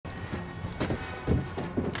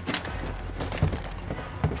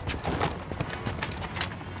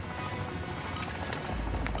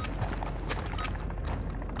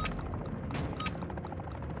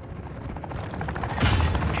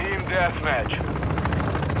deathmatch.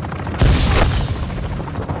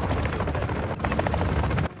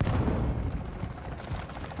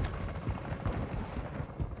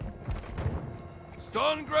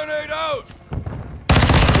 Stun grenade out!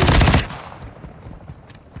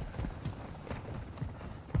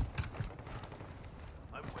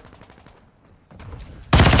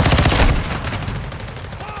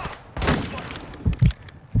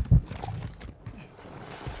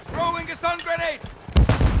 Throwing a stun grenade!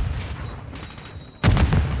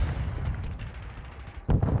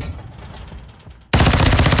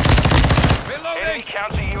 Reloading! Enemy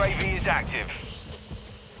counter UAV is active.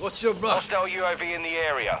 What's your block? Hostile UAV in the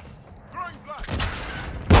area.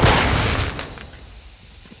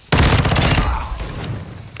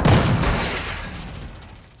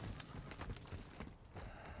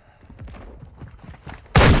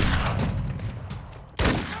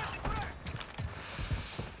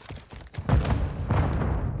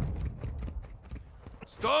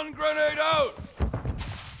 Stun grenade out!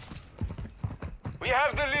 We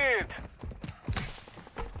have the lead.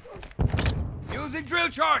 Using drill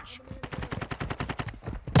charge!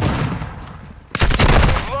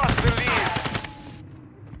 We've lost the lead.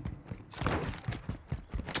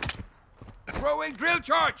 Throwing drill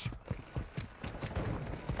charge!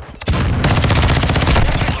 We've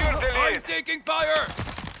secured the I'm lead. taking fire!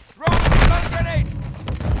 Throwing stun grenade!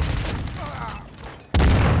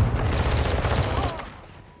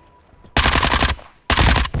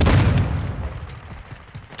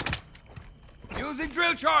 Using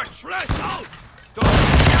drill charge! Flash out! Stun!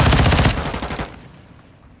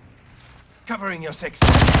 Covering your six.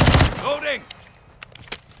 Loading!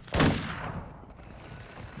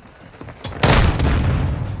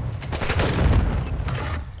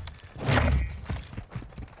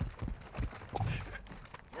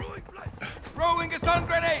 Throwing a stun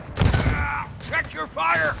grenade! Check your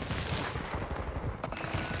fire!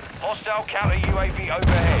 Hostile counter UAV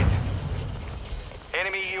overhead.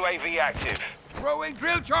 Enemy UAV active. Throwing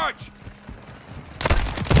drill charge!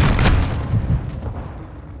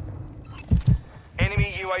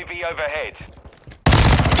 Enemy UAV overhead.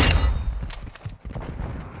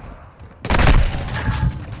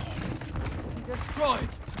 Destroyed.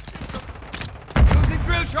 Using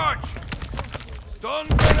drill charge! Stun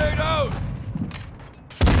grenade out!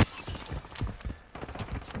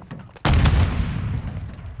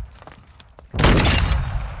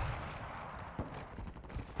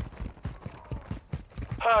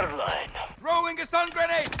 Hardline. Throwing a stun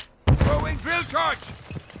grenade! Throwing drill charge!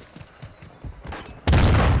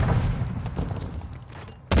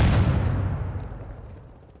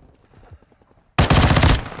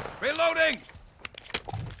 Reloading!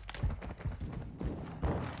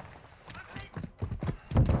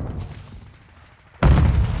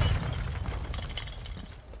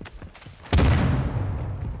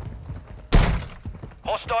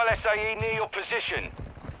 Hostile SAE near your position.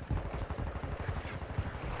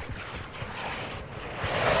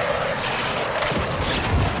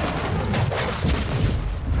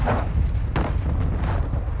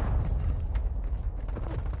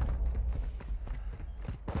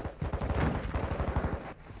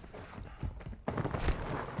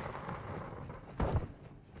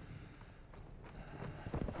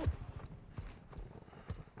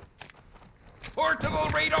 Portable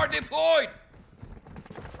radar deployed!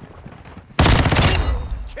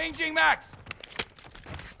 Changing max!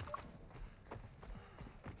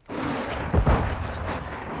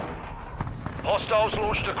 Hostiles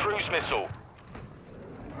launched a cruise missile.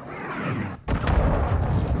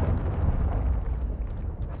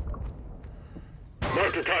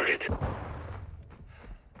 Mark the target.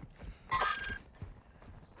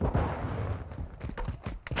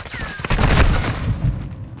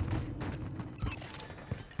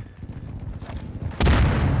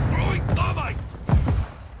 Throwing thermite!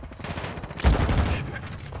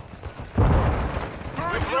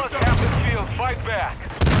 We've lost half the field. Fight back.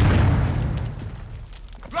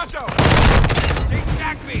 Rush out! Take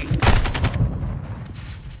back me!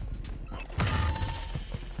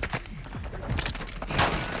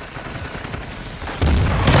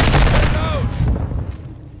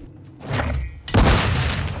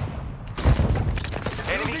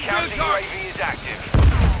 Enemy Using counter drill charge. UAV is active.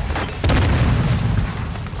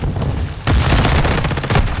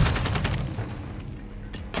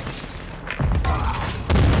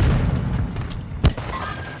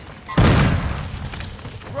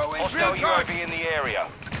 Throwing drill Hostile charge! UAV in the area.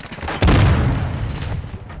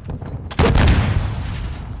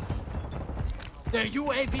 Their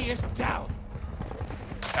UAV is down.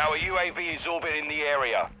 Our UAV is orbiting the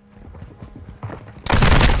area.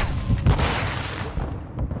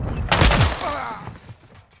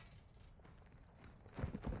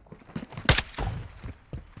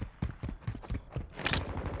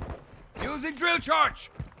 Using drill charge!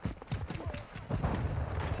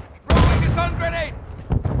 Throwing a stun grenade!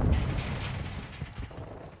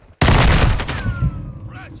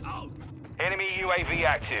 Flash out! Enemy UAV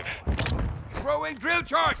active. Throwing drill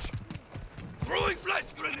charge! Throwing flash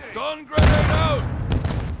grenade! Stun grenade out!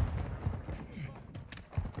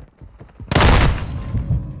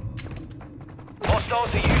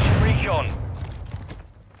 Hostiles are using recon.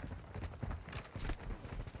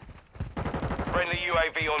 Friendly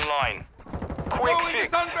UAV online. Quick Throwing a fix.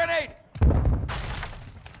 stun grenade!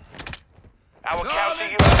 Our counter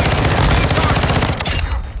Solid UAV.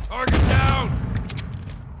 Target down!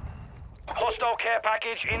 Hostile care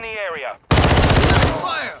package in the area.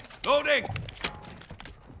 Fire! Loading!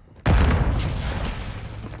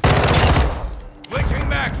 Switching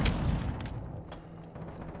max!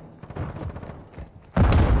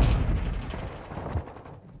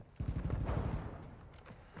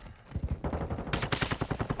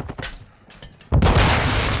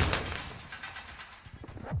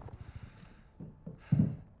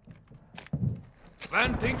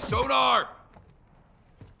 Planting sonar!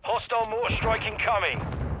 Hostile mortar strike incoming.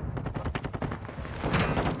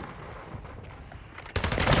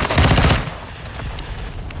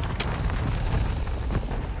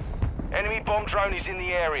 Enemy bomb drone is in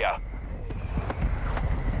the area.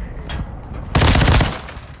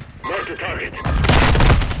 Mark the target.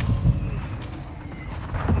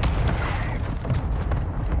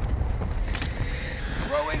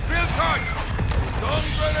 Throwing drill charge! Stun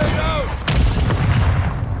grenade out!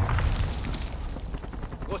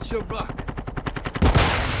 What's your block?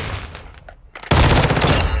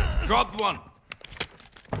 Dropped one.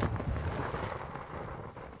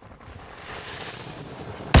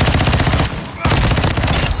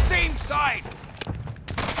 Same side!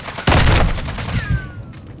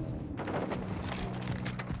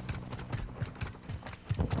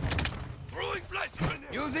 Throwing flash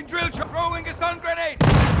grenade! Using drill charge! Throwing a stun grenade!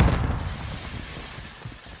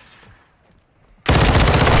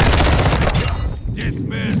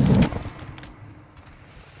 Dismissed!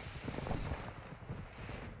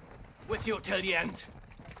 With you till the end.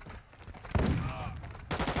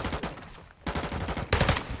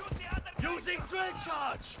 Using drill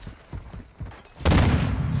charge!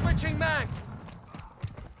 Switching mag!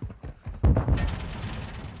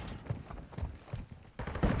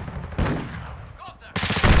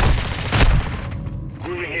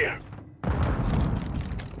 Moving here.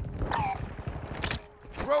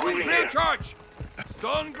 Throwing Moving drill here. charge!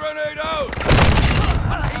 Stun grenade out!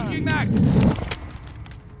 Engaging mag!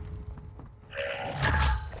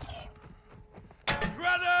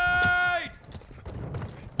 Grenade!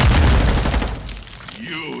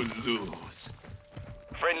 You lose.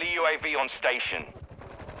 Friendly UAV on station.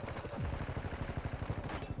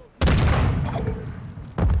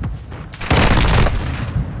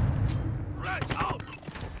 Flash out!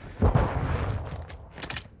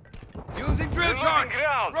 Using drill Moving charge!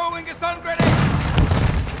 ground. Throwing a stun grenade!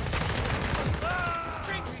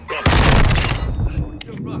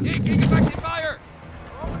 Taking effective fire!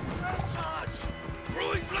 Throwing drill charge!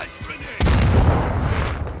 Throwing flash grenade!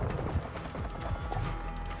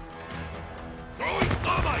 Throwing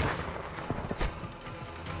thermite!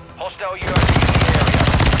 Hostile UAV in the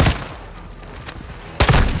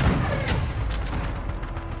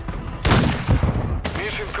area.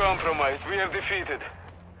 Mission compromised. We have defeated.